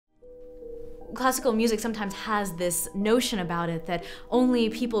classical music sometimes has this notion about it that only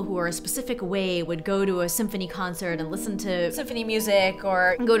people who are a specific way would go to a symphony concert and listen to symphony music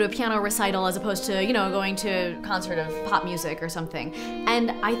or go to a piano recital as opposed to, you know, going to a concert of pop music or something.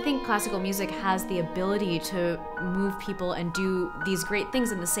 And I think classical music has the ability to move people and do these great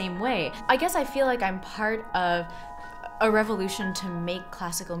things in the same way. I guess I feel like I'm part of a revolution to make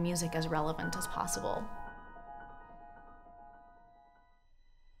classical music as relevant as possible.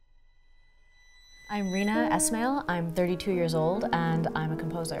 I'm Rina Esmail, I'm 32 years old, and I'm a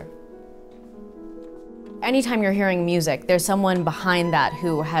composer. Anytime you're hearing music, there's someone behind that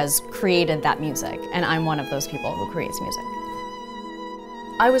who has created that music, and I'm one of those people who creates music.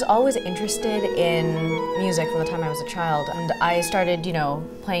 I was always interested in music from the time I was a child, and I started, you know,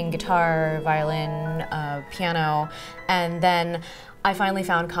 playing guitar, violin, piano, and then I finally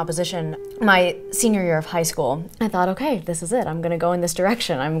found composition my senior year of high school. I thought, okay, this is it. I'm gonna go in this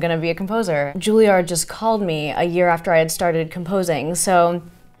direction. I'm gonna be a composer. Juilliard just called me a year after I had started composing. So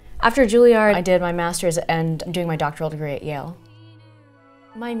after Juilliard, I did my master's and I'm doing my doctoral degree at Yale.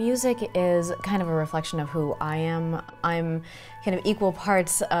 My music is kind of a reflection of who I am. I'm kind of equal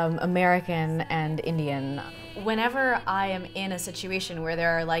parts American and Indian. Whenever I am in a situation where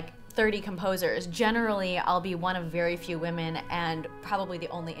there are like 30 composers, generally I'll be one of very few women and probably the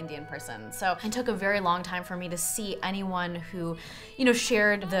only Indian person. So it took a very long time for me to see anyone who, you know,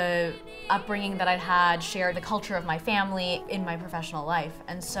 shared the upbringing that I'd had, shared the culture of my family in my professional life.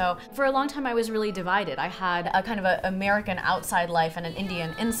 And so for a long time I was really divided. I had a kind of an American outside life and an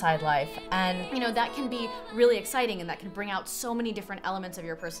Indian inside life. And, you know, that can be really exciting and that can bring out so many different elements of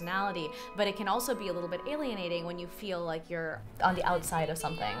your personality, but it can also be a little bit alienating when you feel like you're on the outside of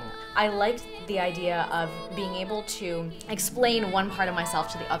something. I liked the idea of being able to explain one part of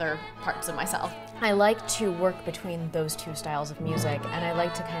myself to the other parts of myself. I like to work between those two styles of music, and I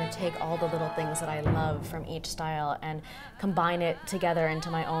like to kind of take all the little things that I love from each style and combine it together into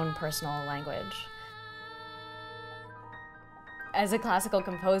my own personal language. As a classical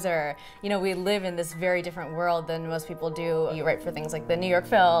composer, you know, we live in this very different world than most people do. You write for things like the New York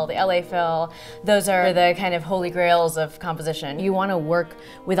Phil, the LA Phil. Those are the kind of holy grails of composition. You want to work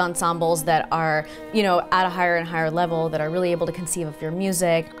with ensembles that are, you know, at a higher and higher level, that are really able to conceive of your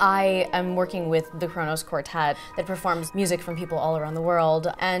music. I am working with the Kronos Quartet that performs music from people all around the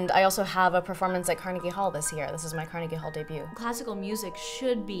world. And I also have a performance at Carnegie Hall this year. This is my Carnegie Hall debut. Classical music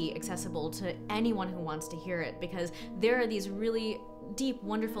should be accessible to anyone who wants to hear it because there are these really deep,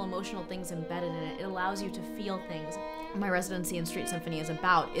 wonderful, emotional things embedded in it. It allows you to feel things. My residency in Street Symphony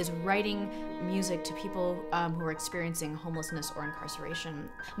is writing music to people who are experiencing homelessness or incarceration.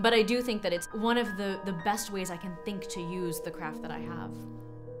 But I do think that it's one of the best ways I can think to use the craft that I have.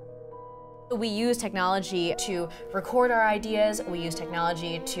 We use technology to record our ideas, we use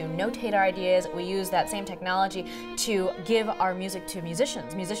technology to notate our ideas, we use that same technology to give our music to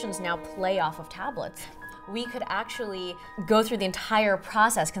musicians. Musicians now play off of tablets. We could actually go through the entire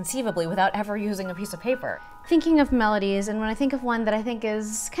process conceivably without ever using a piece of paper. Thinking of melodies, and when I think of one that I think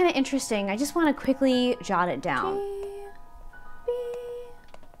is kind of interesting, I just want to quickly jot it down.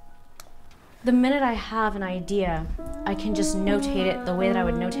 The minute I have an idea, I can just notate it the way that I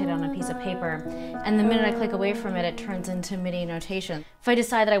would notate it on a piece of paper. And the minute I click away from it, it turns into MIDI notation. If I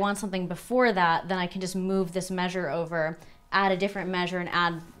decide that I want something before that, then I can just move this measure over, add a different measure, and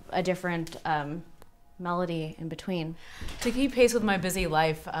add a different melody in between. To keep pace with my busy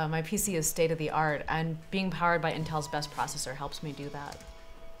life, my PC is state-of-the-art, and being powered by Intel's best processor helps me do that.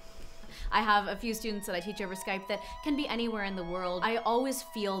 I have a few students that I teach over Skype that can be anywhere in the world. I always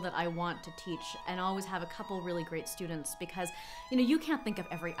feel that I want to teach and always have a couple really great students because, you know, you can't think of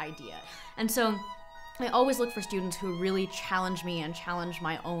every idea. And so I always look for students who really challenge me and challenge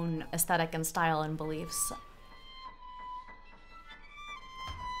my own aesthetic and style and beliefs.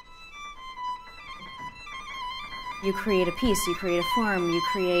 You create a piece, you create a form, you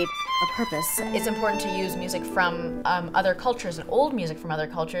create a purpose. It's important to use music from other cultures and old music from other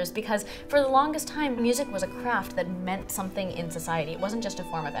cultures because for the longest time, music was a craft that meant something in society. It wasn't just a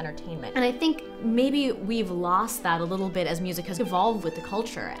form of entertainment. And I think maybe we've lost that a little bit as music has evolved with the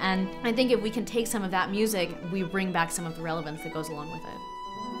culture. And I think if we can take some of that music, we bring back some of the relevance that goes along with it.